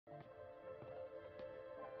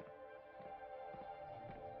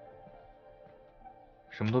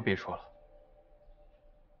什么都别说了，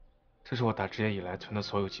这是我打职业以来存的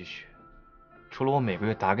所有积蓄，除了我每个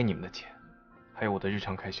月打给你们的钱，还有我的日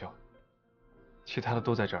常开销，其他的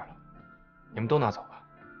都在这儿了，你们都拿走吧。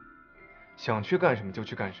想去干什么就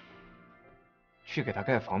去干什么，去给他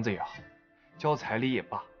盖房子也好，交彩礼也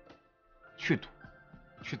罢，去赌，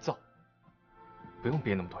去造，不用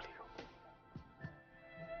憋那么多理由。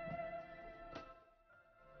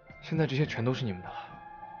现在这些全都是你们的了，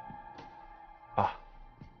爸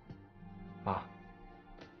妈，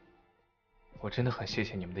我真的很谢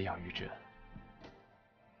谢你们的养育之恩，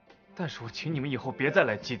但是我请你们以后别再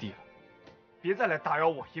来基地了，别再来打扰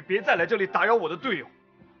我，也别再来这里打扰我的队友。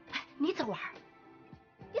哎，你这娃儿，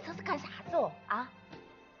你这是干啥子哦？啊？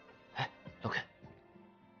哎，老 K，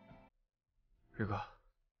宇哥，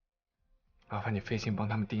麻烦你费心帮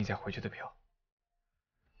他们订一下回去的票，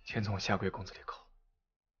钱从我下个月工资里扣。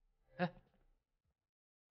哎，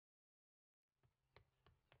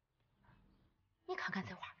你看看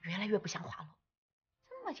这娃儿越来越不像话了，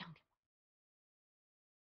怎么讲的？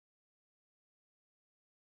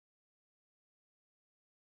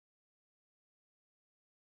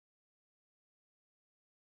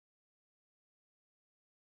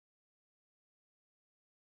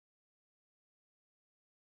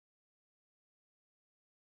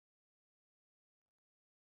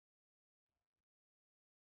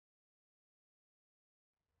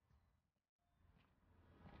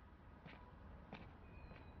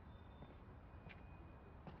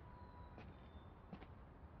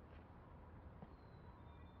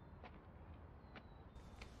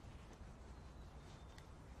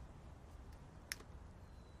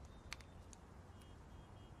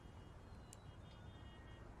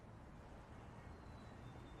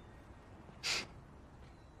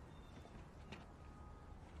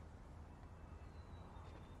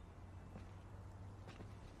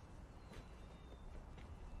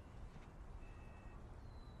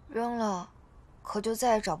扔了，可就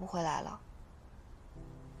再也找不回来了。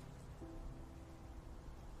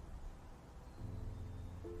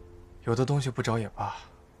有的东西不找也罢。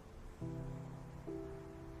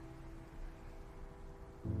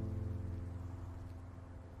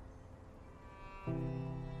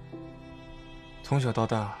从小到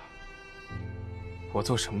大，我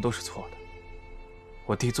做什么都是错的，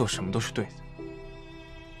我弟做什么都是对的。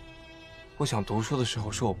我想读书的时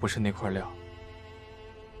候说我不是那块料，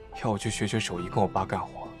要我去学手艺，跟我爸干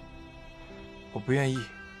活，我不愿意，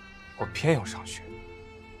我偏要上学。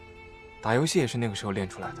打游戏也是那个时候练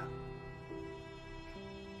出来的，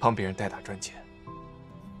帮别人代打赚钱。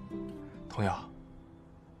童瑶，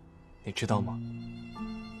你知道吗？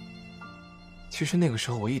其实那个时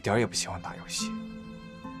候我一点也不喜欢打游戏，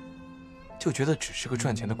就觉得只是个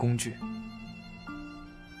赚钱的工具。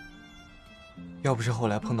要不是后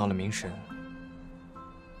来碰到了明神，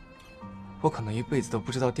我可能一辈子都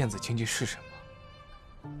不知道电子竞技是什么。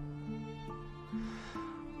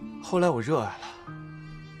后来我热爱了，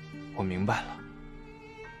我明白了，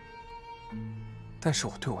但是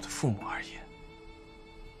我对我的父母而言，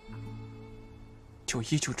就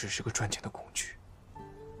依旧只是个赚钱的工具。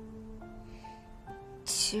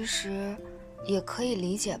其实也可以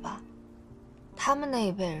理解吧，他们那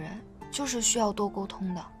一辈人就是需要多沟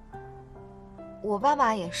通的。我爸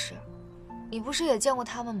妈也是，你不是也见过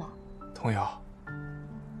他们吗？童瑶，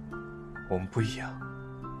我们不一样。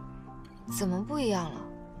怎么不一样了？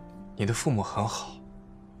你的父母很好，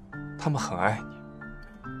他们很爱你，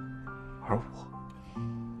而我，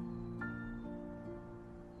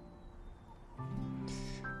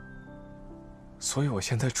所以我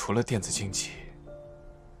现在除了电子竞技，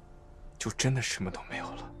就真的什么都没有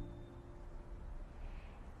了。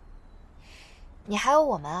你还有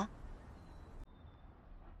我们啊。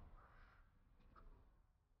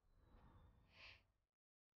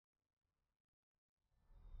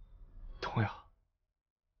童瑶，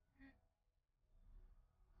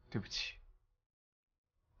对不起。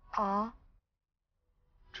啊？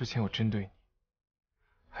之前我针对你，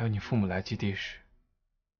还有你父母来基地时，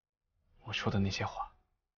我说的那些话。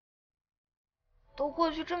都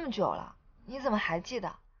过去这么久了，你怎么还记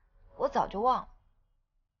得？我早就忘了。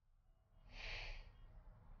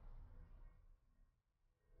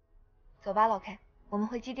走吧，老 K，我们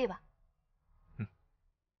回基地吧。